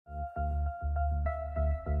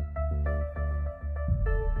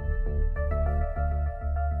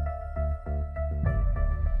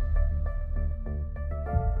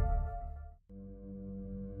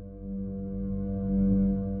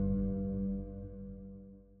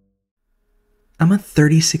I'm a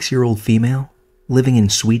 36-year-old female living in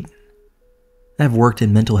Sweden. I've worked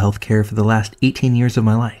in mental health care for the last 18 years of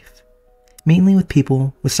my life, mainly with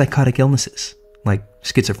people with psychotic illnesses like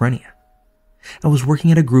schizophrenia. I was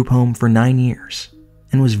working at a group home for 9 years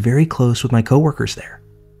and was very close with my coworkers there,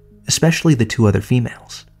 especially the 2 other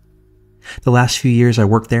females. The last few years I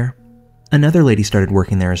worked there, another lady started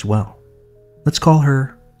working there as well. Let's call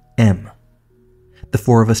her M. The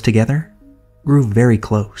 4 of us together grew very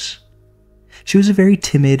close. She was a very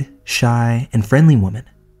timid, shy, and friendly woman,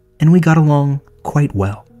 and we got along quite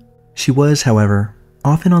well. She was, however,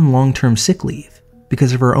 often on long-term sick leave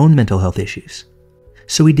because of her own mental health issues,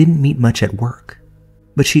 so we didn't meet much at work,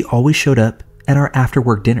 but she always showed up at our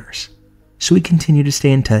after-work dinners, so we continued to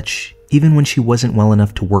stay in touch even when she wasn't well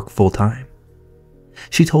enough to work full-time.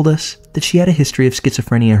 She told us that she had a history of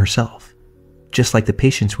schizophrenia herself, just like the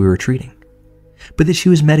patients we were treating, but that she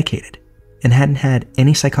was medicated and hadn't had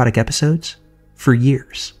any psychotic episodes for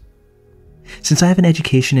years. Since I have an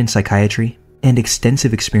education in psychiatry and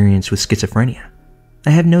extensive experience with schizophrenia, I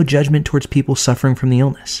have no judgment towards people suffering from the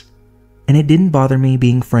illness, and it didn't bother me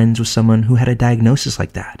being friends with someone who had a diagnosis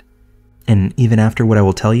like that. And even after what I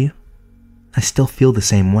will tell you, I still feel the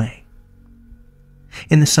same way.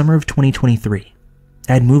 In the summer of 2023,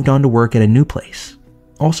 I had moved on to work at a new place,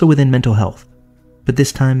 also within mental health, but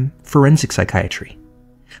this time forensic psychiatry,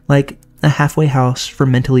 like a halfway house for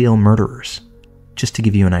mentally ill murderers, just to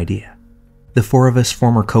give you an idea. The 4 of us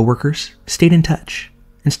former coworkers stayed in touch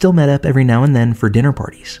and still met up every now and then for dinner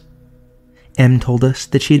parties. M told us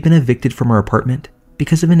that she had been evicted from her apartment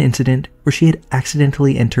because of an incident where she had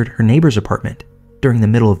accidentally entered her neighbor's apartment during the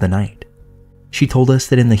middle of the night. She told us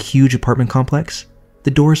that in the huge apartment complex,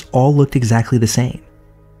 the doors all looked exactly the same,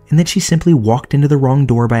 and that she simply walked into the wrong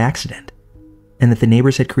door by accident, and that the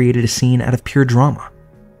neighbors had created a scene out of pure drama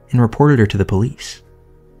and reported her to the police.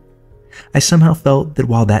 I somehow felt that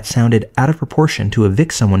while that sounded out of proportion to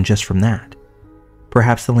evict someone just from that,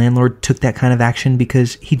 perhaps the landlord took that kind of action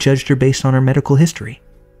because he judged her based on her medical history,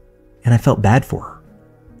 and I felt bad for her.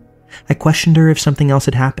 I questioned her if something else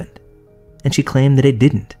had happened, and she claimed that it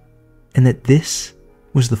didn't, and that this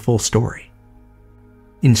was the full story.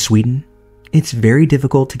 In Sweden, it's very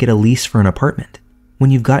difficult to get a lease for an apartment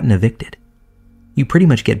when you've gotten evicted. You pretty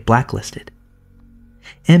much get blacklisted.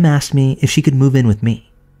 M asked me if she could move in with me,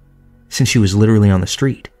 since she was literally on the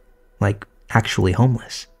street, like actually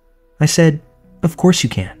homeless. I said, "Of course you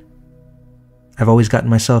can." I've always gotten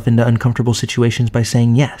myself into uncomfortable situations by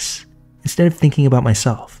saying yes, instead of thinking about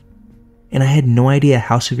myself, and I had no idea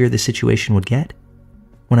how severe the situation would get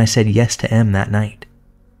when I said yes to M that night.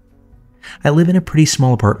 I live in a pretty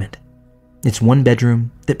small apartment. It's 1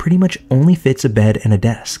 bedroom that pretty much only fits a bed and a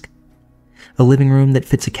desk, a living room that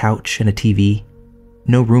fits a couch and a TV,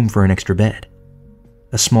 no room for an extra bed,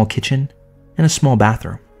 a small kitchen, and a small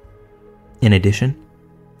bathroom. In addition,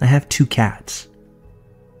 I have 2 cats.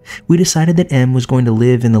 We decided that M was going to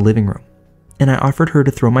live in the living room, and I offered her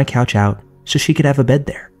to throw my couch out so she could have a bed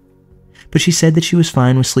there, but she said that she was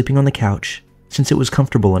fine with sleeping on the couch since it was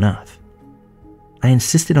comfortable enough. I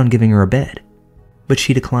insisted on giving her a bed, but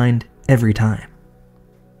she declined every time.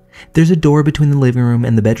 There's a door between the living room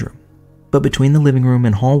and the bedroom, but between the living room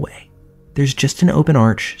and hallway, there's just an open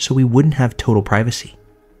arch so we wouldn't have total privacy.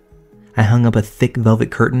 I hung up a thick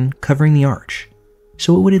velvet curtain covering the arch,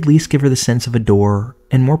 so it would at least give her the sense of a door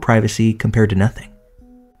and more privacy compared to nothing.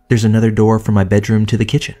 There's another door from my bedroom to the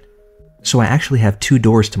kitchen, so I actually have 2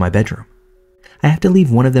 doors to my bedroom. I have to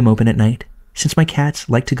leave one of them open at night since my cats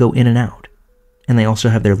like to go in and out, and they also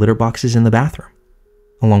have their litter boxes in the bathroom,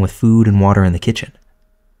 along with food and water in the kitchen.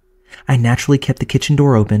 I naturally kept the kitchen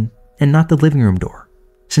door open and not the living room door,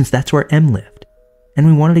 since that's where M lived, and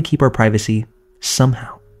we wanted to keep our privacy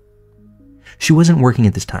somehow. She wasn't working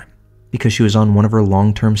at this time because she was on one of her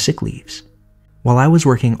long-term sick leaves, while I was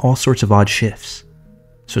working all sorts of odd shifts,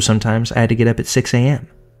 so sometimes I had to get up at 6 a.m.,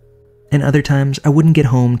 and other times I wouldn't get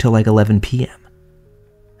home till like 11 p.m.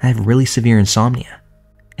 I have really severe insomnia,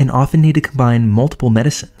 and often need to combine multiple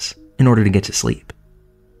medicines in order to get to sleep.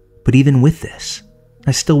 But even with this,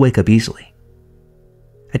 I still wake up easily.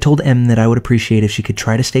 I told M that I would appreciate if she could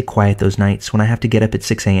try to stay quiet those nights when I have to get up at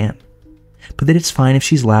 6 a.m., but that it's fine if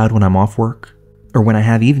she's loud when I'm off work or when I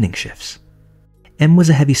have evening shifts. M was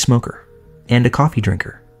a heavy smoker and a coffee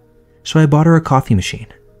drinker, so I bought her a coffee machine.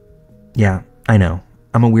 Yeah, I know,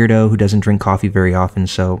 I'm a weirdo who doesn't drink coffee very often,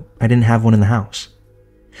 so I didn't have one in the house.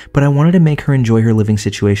 But I wanted to make her enjoy her living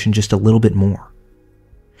situation just a little bit more.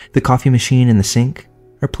 The coffee machine and the sink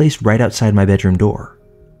are placed right outside my bedroom door.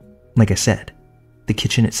 Like I said, the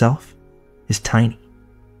kitchen itself is tiny.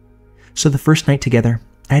 So the first night together,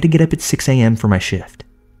 I had to get up at 6 a.m. for my shift.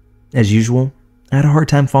 As usual, I had a hard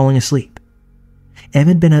time falling asleep. Em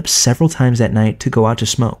had been up several times that night to go out to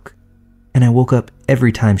smoke, and I woke up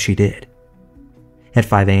every time she did. At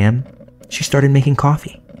 5 a.m., she started making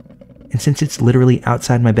coffee, and since it's literally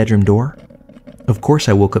outside my bedroom door, of course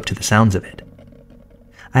I woke up to the sounds of it.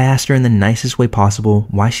 I asked her in the nicest way possible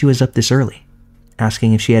why she was up this early,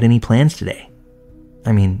 asking if she had any plans today.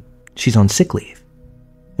 I mean, she's on sick leave.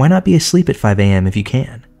 Why not be asleep at 5 a.m. if you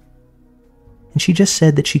can? And she just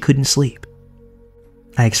said that she couldn't sleep.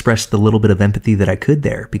 I expressed the little bit of empathy that I could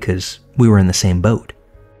there because we were in the same boat.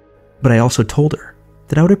 But I also told her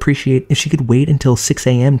that I would appreciate if she could wait until 6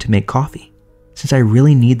 a.m. to make coffee, since I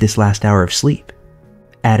really need this last hour of sleep.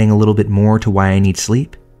 Adding a little bit more to why I need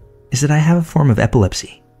sleep is that I have a form of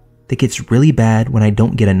epilepsy that gets really bad when I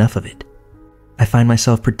don't get enough of it. I find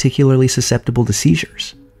myself particularly susceptible to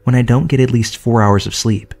seizures when I don't get at least 4 hours of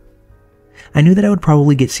sleep. I knew that I would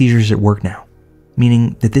probably get seizures at work now,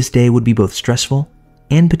 meaning that this day would be both stressful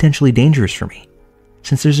and potentially dangerous for me,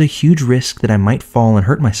 since there's a huge risk that I might fall and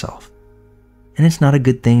hurt myself. And it's not a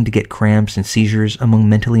good thing to get cramps and seizures among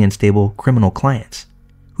mentally unstable criminal clients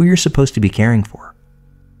who you're supposed to be caring for.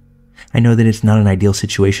 I know that it's not an ideal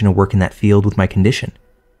situation to work in that field with my condition,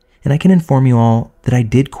 and I can inform you all that I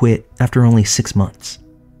did quit after only 6 months.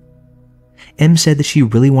 Em said that she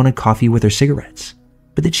really wanted coffee with her cigarettes,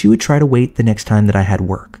 but that she would try to wait the next time that I had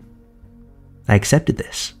work. I accepted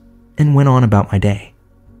this and went on about my day,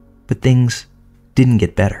 but things didn't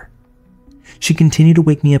get better. She continued to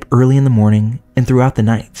wake me up early in the morning and throughout the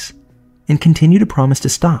nights, and continued to promise to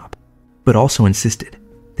stop, but also insisted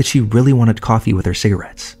that she really wanted coffee with her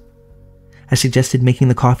cigarettes. I suggested making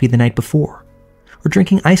the coffee the night before, or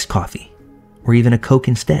drinking iced coffee, or even a Coke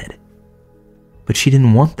instead. But she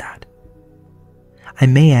didn't want that. I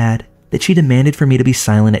may add that she demanded for me to be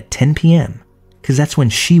silent at 10 p.m. because that's when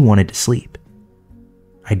she wanted to sleep.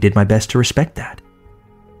 I did my best to respect that.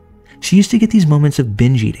 She used to get these moments of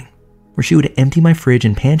binge eating where she would empty my fridge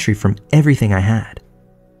and pantry from everything I had.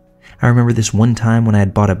 I remember this one time when I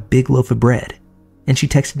had bought a big loaf of bread, and she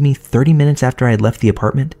texted me 30 minutes after I had left the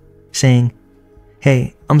apartment, saying,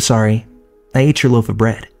 "Hey, I'm sorry, I ate your loaf of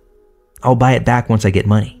bread. I'll buy it back once I get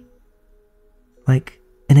money." Like,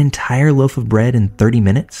 an entire loaf of bread in 30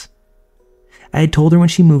 minutes? I had told her when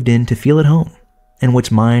she moved in to feel at home, and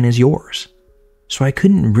what's mine is yours. So I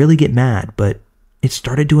couldn't really get mad, but it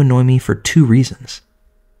started to annoy me for 2 reasons.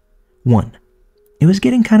 1, it was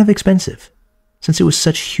getting kind of expensive, since it was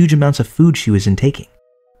such huge amounts of food she was intaking.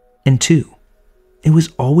 And 2, it was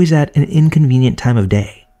always at an inconvenient time of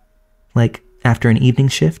day, like after an evening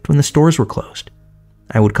shift when the stores were closed.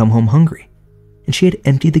 I would come home hungry, and she had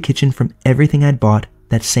emptied the kitchen from everything I'd bought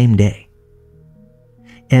that same day.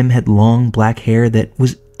 Em had long black hair that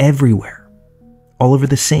was everywhere, all over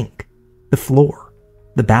the sink, the floor,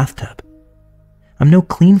 the bathtub. I'm no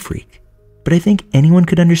clean freak, but I think anyone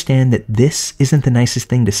could understand that this isn't the nicest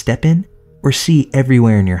thing to step in or see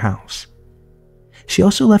everywhere in your house. She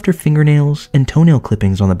also left her fingernails and toenail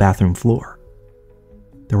clippings on the bathroom floor.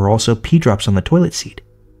 There were also pee drops on the toilet seat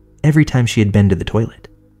every time she had been to the toilet.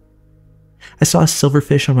 I saw a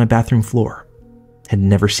silverfish on my bathroom floor, had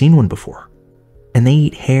never seen one before, and they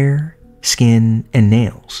eat hair, skin, and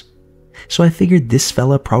nails. So I figured this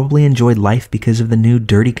fella probably enjoyed life because of the new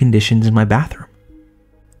dirty conditions in my bathroom.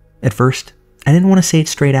 At first, I didn't want to say it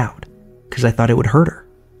straight out because I thought it would hurt her,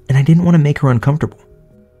 and I didn't want to make her uncomfortable.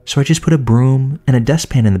 So I just put a broom and a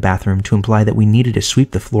dustpan in the bathroom to imply that we needed to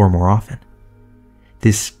sweep the floor more often.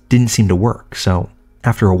 This didn't seem to work, so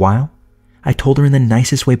after a while, I told her in the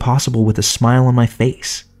nicest way possible with a smile on my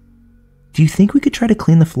face, "Do you think we could try to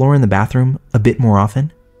clean the floor in the bathroom a bit more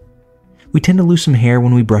often? We tend to lose some hair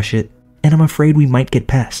when we brush it, and I'm afraid we might get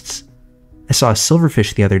pests. I saw a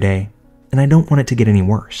silverfish the other day, and I don't want it to get any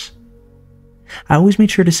worse." I always made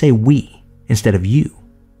sure to say "we" instead of "you,"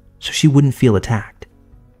 so she wouldn't feel attacked.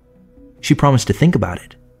 She promised to think about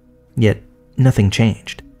it, yet nothing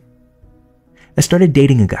changed. I started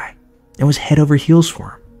dating a guy and was head over heels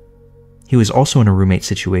for him. He was also in a roommate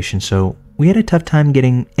situation, so we had a tough time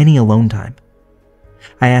getting any alone time.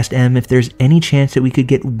 I asked Em if there's any chance that we could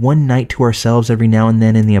get one night to ourselves every now and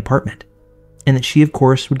then in the apartment, and that she, of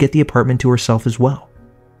course, would get the apartment to herself as well.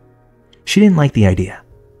 She didn't like the idea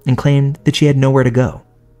and claimed that she had nowhere to go,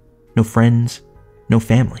 no friends, no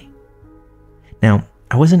family. Now,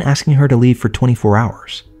 I wasn't asking her to leave for 24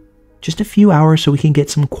 hours, just a few hours so we can get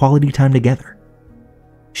some quality time together.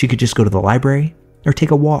 She could just go to the library or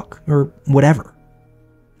take a walk or whatever.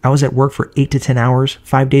 I was at work for 8 to 10 hours,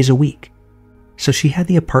 5 days a week, so she had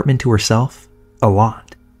the apartment to herself a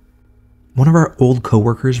lot. One of our old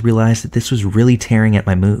coworkers realized that this was really tearing at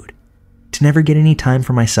my mood, to never get any time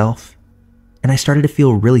for myself, and I started to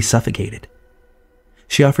feel really suffocated.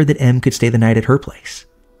 She offered that M could stay the night at her place.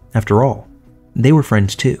 After all, they were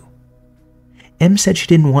friends too. M said she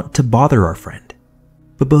didn't want to bother our friend,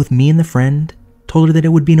 but both me and the friend told her that it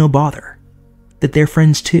would be no bother, that they're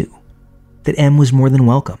friends too, that M was more than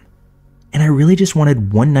welcome, and I really just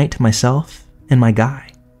wanted one night to myself and my guy.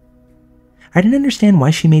 I didn't understand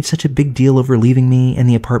why she made such a big deal over leaving me and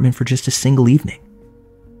the apartment for just a single evening.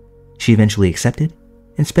 She eventually accepted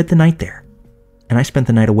and spent the night there, and I spent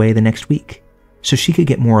the night away the next week so she could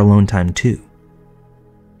get more alone time too.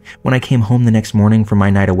 When I came home the next morning from my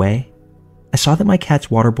night away, I saw that my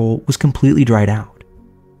cat's water bowl was completely dried out.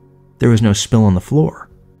 There was no spill on the floor,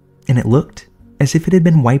 and it looked as if it had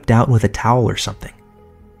been wiped out with a towel or something.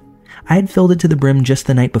 I had filled it to the brim just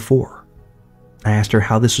the night before. I asked her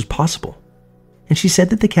how this was possible, and she said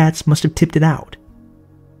that the cats must have tipped it out.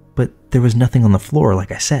 But there was nothing on the floor,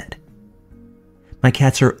 like I said. My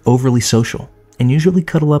cats are overly social and usually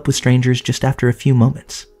cuddle up with strangers just after a few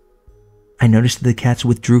moments. I noticed that the cats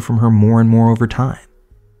withdrew from her more and more over time.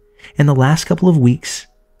 And the last couple of weeks,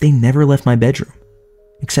 they never left my bedroom,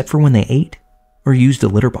 except for when they ate or used a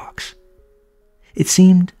litter box. It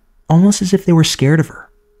seemed almost as if they were scared of her,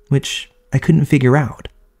 which I couldn't figure out,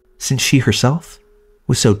 since she herself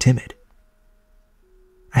was so timid.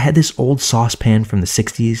 I had this old saucepan from the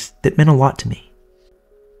 60s that meant a lot to me.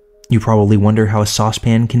 You probably wonder how a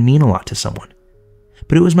saucepan can mean a lot to someone,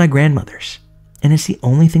 but it was my grandmother's, and it's the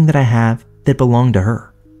only thing that I have that belonged to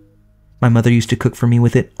her. My mother used to cook for me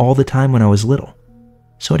with it all the time when I was little,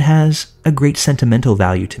 so it has a great sentimental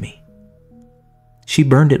value to me. She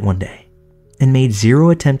burned it one day and made zero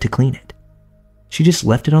attempt to clean it. She just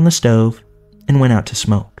left it on the stove and went out to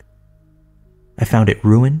smoke. I found it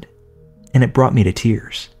ruined, and it brought me to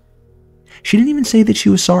tears. She didn't even say that she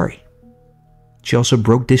was sorry. She also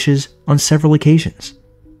broke dishes on several occasions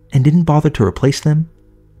and didn't bother to replace them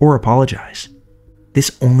or apologize.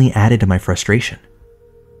 This only added to my frustration.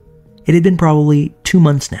 It had been probably 2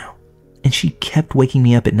 months now, and she kept waking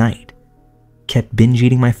me up at night, kept binge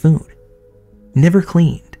eating my food, never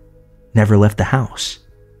cleaned, never left the house,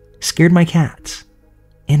 scared my cats,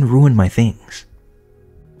 and ruined my things.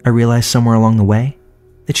 I realized somewhere along the way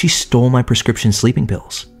that she stole my prescription sleeping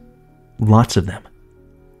pills. Lots of them.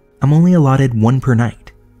 I'm only allotted 1 per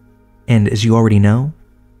night, and as you already know,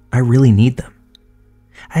 I really need them.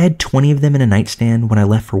 I had 20 of them in a nightstand when I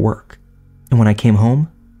left for work, and when I came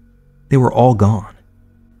home, they were all gone.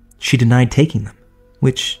 She denied taking them,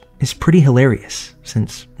 which is pretty hilarious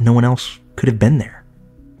since no one else could have been there.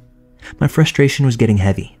 My frustration was getting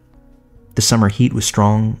heavy. The summer heat was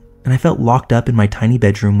strong, and I felt locked up in my tiny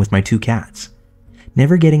bedroom with my 2 cats,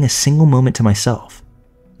 never getting a single moment to myself,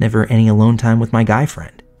 never any alone time with my guy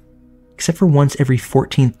friend, except for once every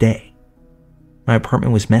 14th day. My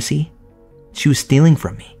apartment was messy. She was stealing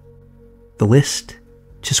from me. The list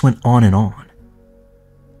just went on and on.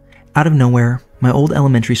 Out of nowhere, my old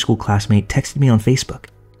elementary school classmate texted me on Facebook,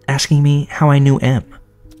 asking me how I knew M.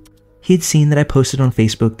 He had seen that I posted on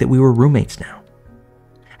Facebook that we were roommates now.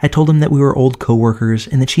 I told him that we were old co-workers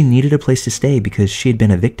and that she needed a place to stay because she had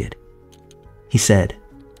been evicted. He said,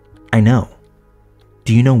 "I know.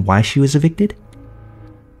 Do you know why she was evicted?"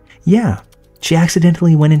 "Yeah, she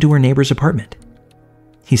accidentally went into her neighbor's apartment."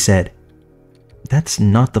 He said, "That's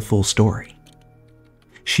not the full story.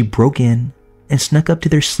 She broke in and snuck up to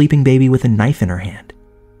their sleeping baby with a knife in her hand.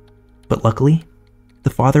 But luckily, the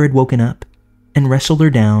father had woken up and wrestled her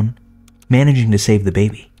down, managing to save the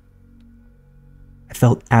baby." I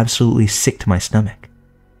felt absolutely sick to my stomach.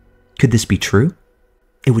 Could this be true?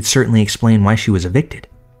 It would certainly explain why she was evicted,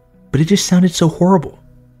 but it just sounded so horrible,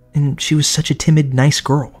 and she was such a timid, nice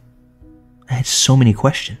girl. I had so many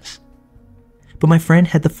questions. But my friend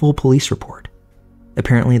had the full police report.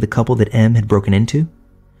 Apparently, the couple that M had broken into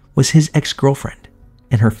was his ex-girlfriend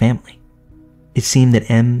and her family. It seemed that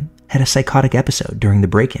M had a psychotic episode during the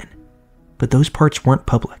break-in, but those parts weren't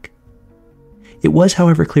public. It was,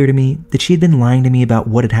 however, clear to me that she had been lying to me about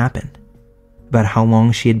what had happened, about how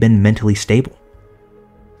long she had been mentally stable.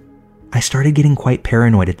 I started getting quite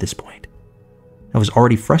paranoid at this point. I was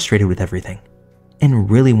already frustrated with everything and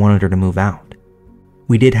really wanted her to move out.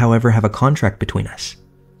 We did, however, have a contract between us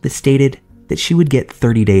that stated that she would get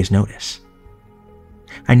 30 days notice.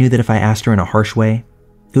 I knew that if I asked her in a harsh way,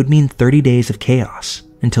 it would mean 30 days of chaos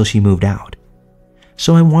until she moved out.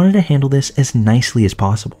 So I wanted to handle this as nicely as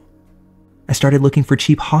possible. I started looking for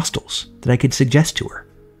cheap hostels that I could suggest to her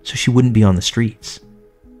so she wouldn't be on the streets.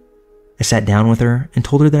 I sat down with her and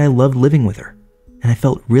told her that I loved living with her, and I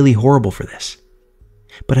felt really horrible for this.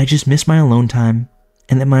 But I just miss my alone time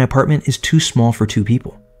and that my apartment is too small for 2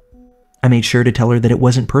 people. I made sure to tell her that it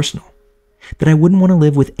wasn't personal, that I wouldn't want to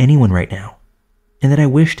live with anyone right now, and that I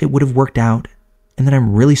wished it would have worked out, and that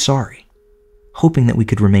I'm really sorry, hoping that we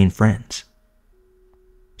could remain friends.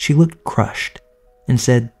 She looked crushed and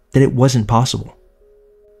said that it wasn't possible.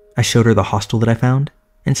 I showed her the hostel that I found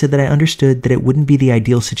and said that I understood that it wouldn't be the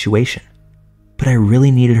ideal situation, but I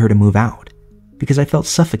really needed her to move out because I felt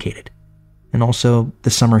suffocated, and also the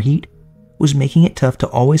summer heat was making it tough to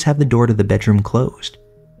always have the door to the bedroom closed.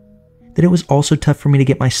 That it was also tough for me to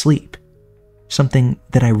get my sleep, something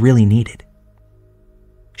that I really needed.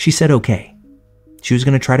 She said okay. She was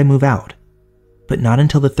going to try to move out, but not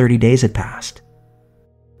until the 30 days had passed.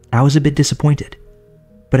 I was a bit disappointed,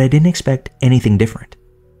 but I didn't expect anything different,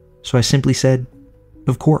 so I simply said,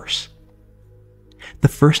 of course. The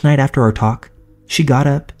first night after our talk, she got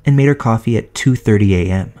up and made her coffee at 2:30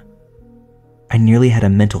 a.m. I nearly had a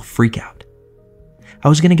mental freakout. I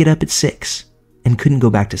was going to get up at 6 and couldn't go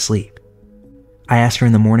back to sleep. I asked her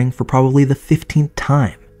in the morning for probably the 15th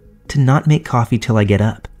time to not make coffee till I get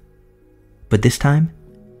up. But this time,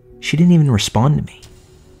 she didn't even respond to me.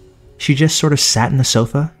 She just sort of sat in the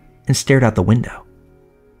sofa and stared out the window.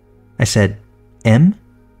 I said, "M?"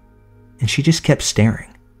 And she just kept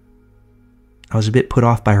staring. I was a bit put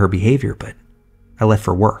off by her behavior, but I left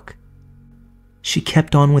for work. She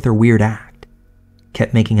kept on with her weird act,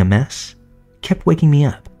 kept making a mess, kept waking me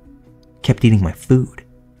up, kept eating my food.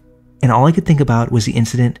 And all I could think about was the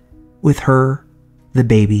incident with her, the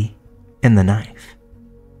baby, and the knife.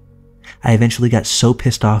 I eventually got so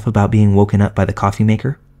pissed off about being woken up by the coffee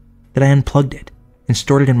maker that I unplugged it and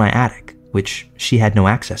stored it in my attic, which she had no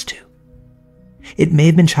access to. It may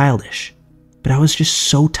have been childish, but I was just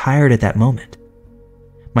so tired at that moment.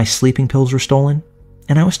 My sleeping pills were stolen,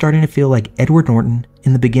 and I was starting to feel like Edward Norton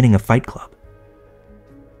in the beginning of Fight Club.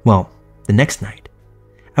 Well, the next night,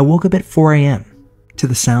 I woke up at 4 a.m. to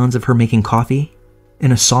the sounds of her making coffee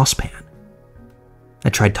in a saucepan. I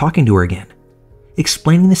tried talking to her again,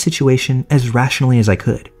 explaining the situation as rationally as I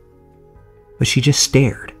could, but she just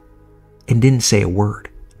stared and didn't say a word.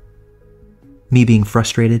 Me being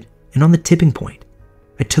frustrated and on the tipping point,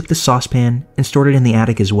 I took the saucepan and stored it in the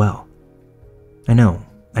attic as well. I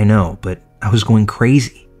know, but I was going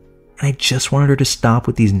crazy, and I just wanted her to stop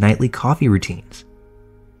with these nightly coffee routines.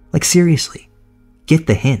 Like seriously, get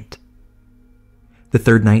the hint. The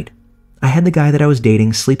third night, I had the guy that I was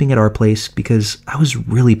dating sleeping at our place because I was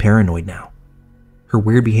really paranoid now. Her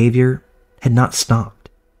weird behavior had not stopped.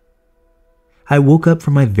 I woke up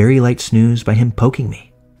from my very light snooze by him poking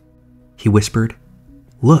me. He whispered,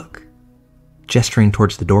 "Look," gesturing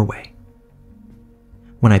towards the doorway.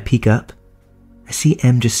 When I peek up, I see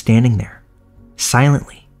M just standing there,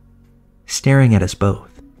 silently, staring at us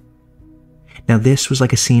both. Now this was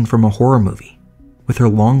like a scene from a horror movie, with her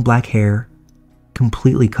long black hair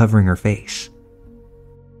completely covering her face.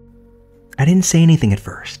 I didn't say anything at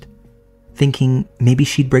first, thinking maybe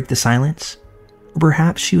she'd break the silence, or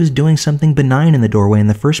perhaps she was doing something benign in the doorway in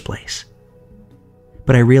the first place.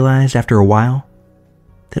 But I realized after a while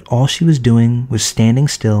that all she was doing was standing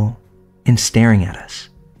still and staring at us.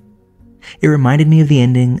 It reminded me of the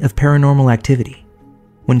ending of Paranormal Activity,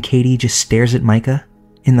 when Katie just stares at Micah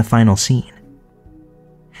in the final scene.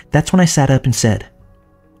 That's when I sat up and said,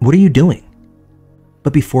 "What are you doing?"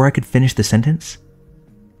 But before I could finish the sentence,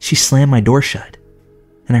 she slammed my door shut,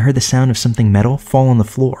 and I heard the sound of something metal fall on the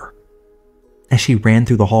floor as she ran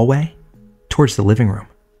through the hallway towards the living room.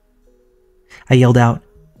 I yelled out,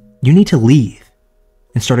 "You need to leave,"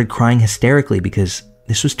 and started crying hysterically because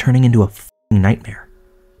this was turning into a f***ing nightmare.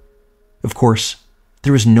 Of course,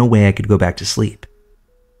 there was no way I could go back to sleep,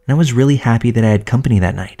 and I was really happy that I had company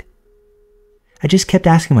that night. I just kept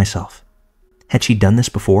asking myself, had she done this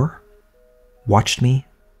before? Watched me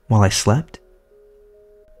while I slept?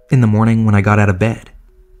 In the morning when I got out of bed,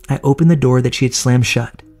 I opened the door that she had slammed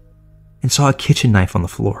shut and saw a kitchen knife on the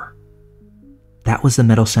floor. That was the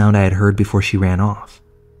metal sound I had heard before she ran off.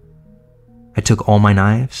 I took all my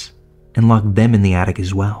knives and locked them in the attic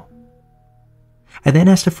as well. I then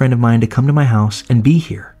asked a friend of mine to come to my house and be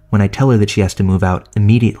here when I tell her that she has to move out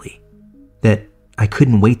immediately, that I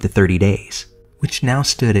couldn't wait the 30 days, which now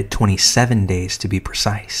stood at 27 days to be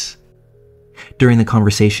precise. During the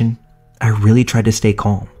conversation, I really tried to stay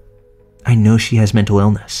calm. I know she has mental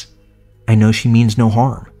illness. I know she means no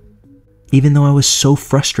harm. Even though I was so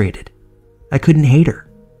frustrated, I couldn't hate her.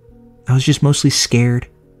 I was just mostly scared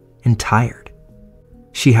and tired.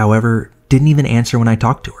 She, however, didn't even answer when I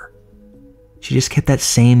talked to her. She just kept that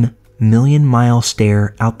same million-mile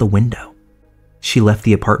stare out the window. She left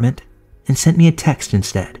the apartment and sent me a text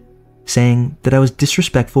instead, saying that I was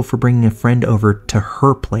disrespectful for bringing a friend over to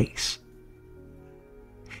her place.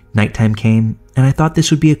 Nighttime came and I thought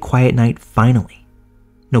this would be a quiet night finally.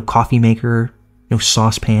 No coffee maker, no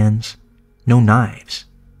saucepans, no knives.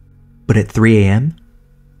 But at 3 a.m.,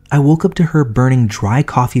 I woke up to her burning dry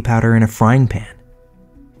coffee powder in a frying pan.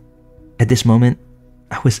 At this moment,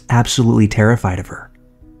 I was absolutely terrified of her.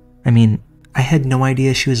 I mean, I had no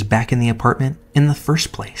idea she was back in the apartment in the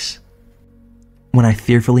first place. When I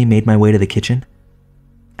fearfully made my way to the kitchen,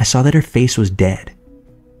 I saw that her face was dead.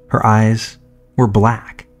 Her eyes were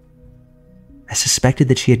black. I suspected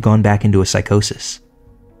that she had gone back into a psychosis.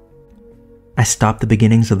 I stopped the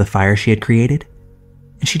beginnings of the fire she had created,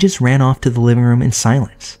 and she just ran off to the living room in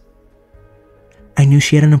silence. I knew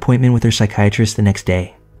she had an appointment with her psychiatrist the next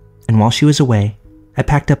day, and while she was away, I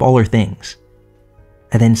packed up all her things.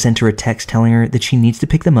 I then sent her a text telling her that she needs to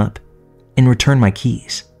pick them up and return my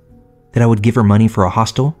keys, that I would give her money for a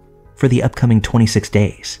hostel for the upcoming 26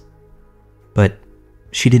 days. But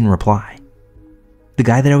she didn't reply. The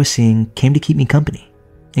guy that I was seeing came to keep me company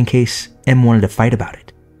in case M wanted to fight about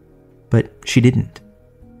it, but she didn't.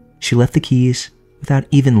 She left the keys without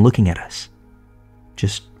even looking at us,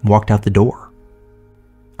 just walked out the door.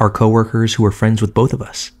 Our coworkers who were friends with both of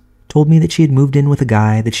us told me that she had moved in with a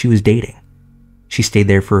guy that she was dating. She stayed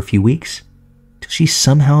there for a few weeks till she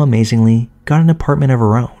somehow amazingly got an apartment of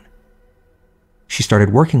her own. She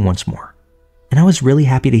started working once more, and I was really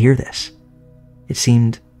happy to hear this. It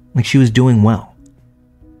seemed like she was doing well.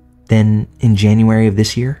 Then, in January of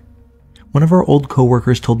this year, one of our old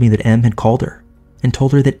coworkers told me that M had called her and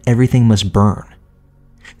told her that everything must burn,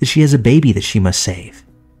 that she has a baby that she must save,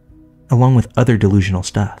 along with other delusional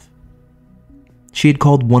stuff. She had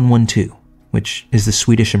called 112, which is the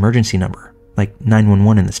Swedish emergency number, like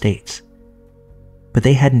 911 in the States. But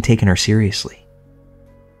they hadn't taken her seriously.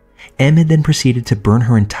 M had then proceeded to burn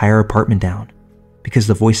her entire apartment down because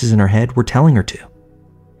the voices in her head were telling her to,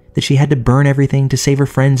 that she had to burn everything to save her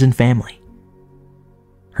friends and family.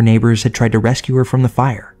 Her neighbors had tried to rescue her from the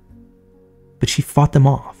fire, but she fought them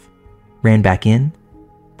off, ran back in,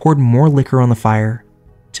 poured more liquor on the fire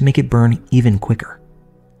to make it burn even quicker.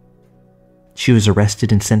 She was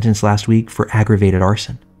arrested and sentenced last week for aggravated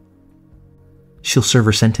arson. She'll serve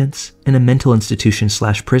her sentence in a mental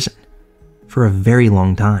institution/prison for a very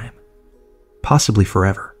long time, possibly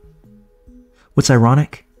forever. What's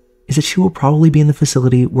ironic is that she will probably be in the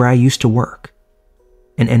facility where I used to work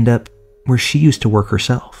and end up where she used to work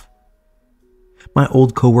herself. My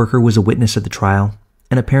old coworker was a witness at the trial,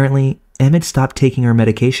 and apparently M had stopped taking her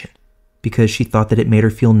medication because she thought that it made her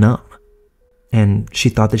feel numb, and she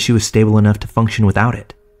thought that she was stable enough to function without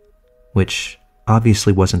it, which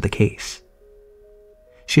obviously wasn't the case.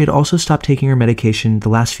 She had also stopped taking her medication the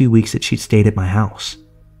last few weeks that she'd stayed at my house,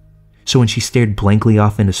 so when she stared blankly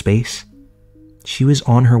off into space, she was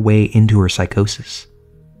on her way into her psychosis.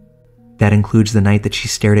 That includes the night that she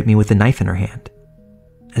stared at me with a knife in her hand,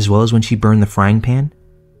 as well as when she burned the frying pan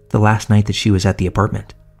the last night that she was at the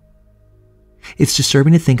apartment. It's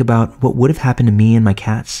disturbing to think about what would have happened to me and my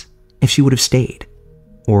cats if she would have stayed,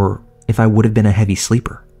 or if I would have been a heavy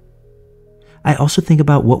sleeper. I also think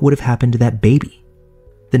about what would have happened to that baby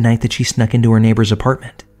the night that she snuck into her neighbor's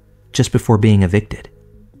apartment just before being evicted.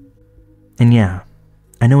 And yeah,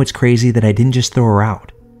 I know it's crazy that I didn't just throw her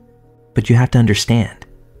out, but you have to understand,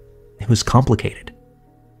 it was complicated.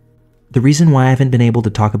 The reason why I haven't been able to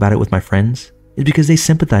talk about it with my friends is because they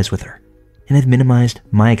sympathize with her and have minimized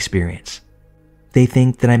my experience. They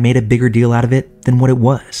think that I made a bigger deal out of it than what it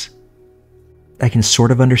was. I can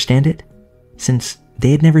sort of understand it, since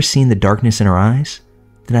they had never seen the darkness in her eyes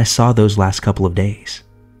that I saw those last couple of days.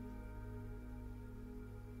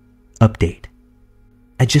 Update.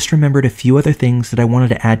 I just remembered a few other things that I wanted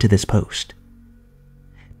to add to this post.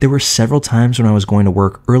 There were several times when I was going to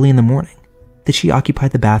work early in the morning that she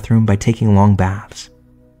occupied the bathroom by taking long baths.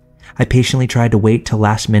 I patiently tried to wait till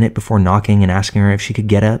last minute before knocking and asking her if she could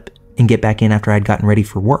get up and get back in after I'd gotten ready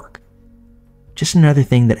for work. Just another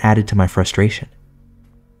thing that added to my frustration.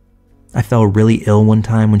 I fell really ill one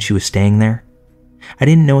time when she was staying there. I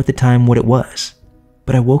didn't know at the time what it was,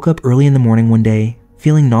 but I woke up early in the morning one day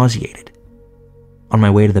feeling nauseated. On my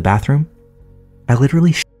way to the bathroom, I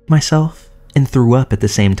literally shit myself and threw up at the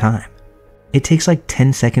same time. It takes like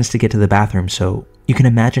 10 seconds to get to the bathroom, so you can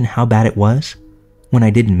imagine how bad it was when I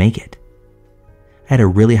didn't make it. I had a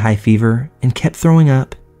really high fever and kept throwing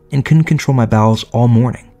up and couldn't control my bowels all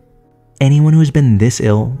morning. Anyone who has been this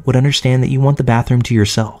ill would understand that you want the bathroom to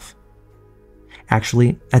yourself.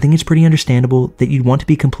 Actually, I think it's pretty understandable that you'd want to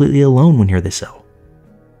be completely alone when you're this ill.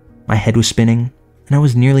 My head was spinning, and I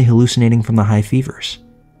was nearly hallucinating from the high fevers.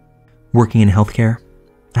 Working in healthcare,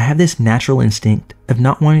 I have this natural instinct of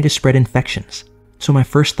not wanting to spread infections, so my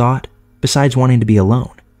first thought, besides wanting to be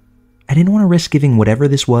alone, I didn't want to risk giving whatever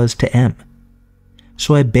this was to M.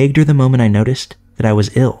 So I begged her the moment I noticed that I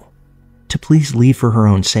was ill to please leave for her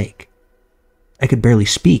own sake. I could barely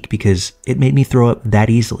speak because it made me throw up that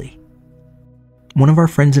easily. One of our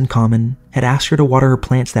friends in common had asked her to water her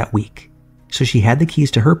plants that week, so she had the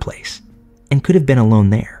keys to her place and could have been alone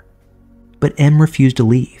there. But M refused to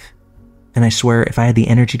leave, and I swear if I had the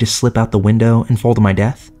energy to slip out the window and fall to my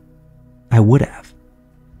death, I would have,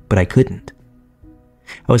 but I couldn't.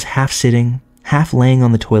 I was half sitting, half laying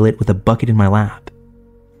on the toilet with a bucket in my lap,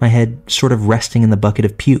 my head sort of resting in the bucket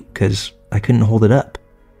of puke because I couldn't hold it up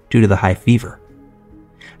due to the high fever.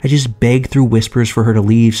 I just begged through whispers for her to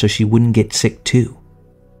leave so she wouldn't get sick too.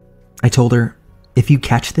 I told her, if you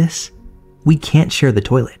catch this, we can't share the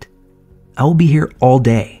toilet. I will be here all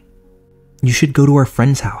day. You should go to our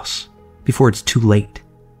friend's house before it's too late.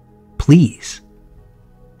 Please.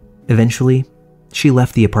 Eventually, she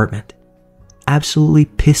left the apartment, absolutely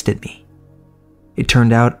pissed at me. It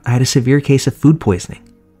turned out I had a severe case of food poisoning,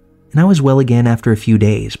 and I was well again after a few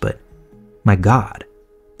days, but my God,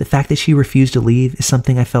 the fact that she refused to leave is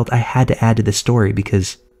something I felt I had to add to the story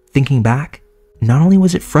because, thinking back, not only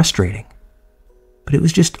was it frustrating, but it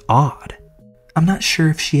was just odd. I'm not sure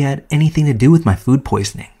if she had anything to do with my food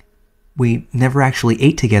poisoning. We never actually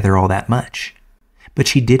ate together all that much, but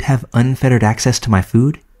she did have unfettered access to my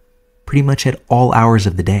food pretty much at all hours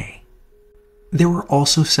of the day. There were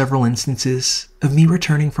also several instances of me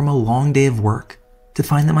returning from a long day of work to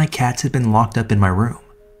find that my cats had been locked up in my room.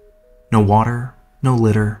 No water, no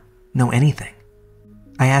litter, no anything.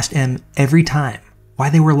 I asked M every time why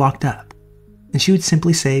they were locked up, and she would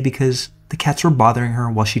simply say because the cats were bothering her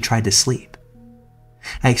while she tried to sleep.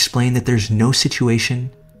 I explained that there's no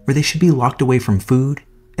situation where they should be locked away from food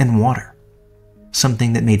and water,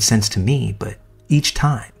 something that made sense to me, but each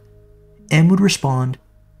time, M would respond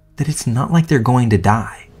that it's not like they're going to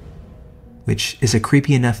die, which is a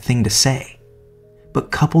creepy enough thing to say,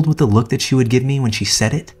 but coupled with the look that she would give me when she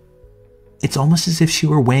said it, it's almost as if she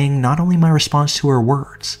were weighing not only my response to her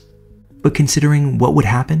words, but considering what would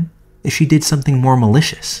happen if she did something more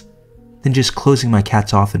malicious than just closing my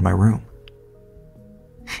cats off in my room.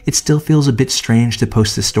 It still feels a bit strange to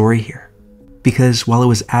post this story here, because while it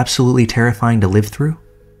was absolutely terrifying to live through,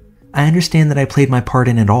 I understand that I played my part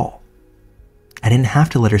in it all. I didn't have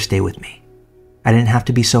to let her stay with me. I didn't have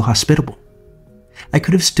to be so hospitable. I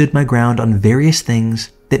could have stood my ground on various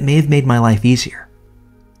things that may have made my life easier.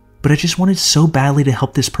 But I just wanted so badly to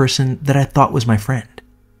help this person that I thought was my friend.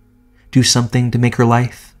 Do something to make her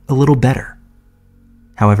life a little better.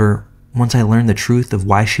 However, once I learned the truth of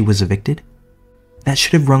why she was evicted, that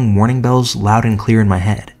should have rung warning bells loud and clear in my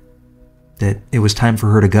head. That it was time for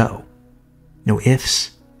her to go. No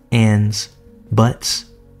ifs, ands, buts,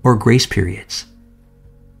 or grace periods.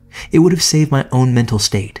 It would have saved my own mental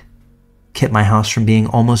state, kept my house from being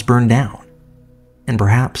almost burned down, and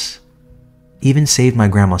perhaps even saved my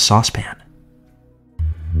grandma's saucepan.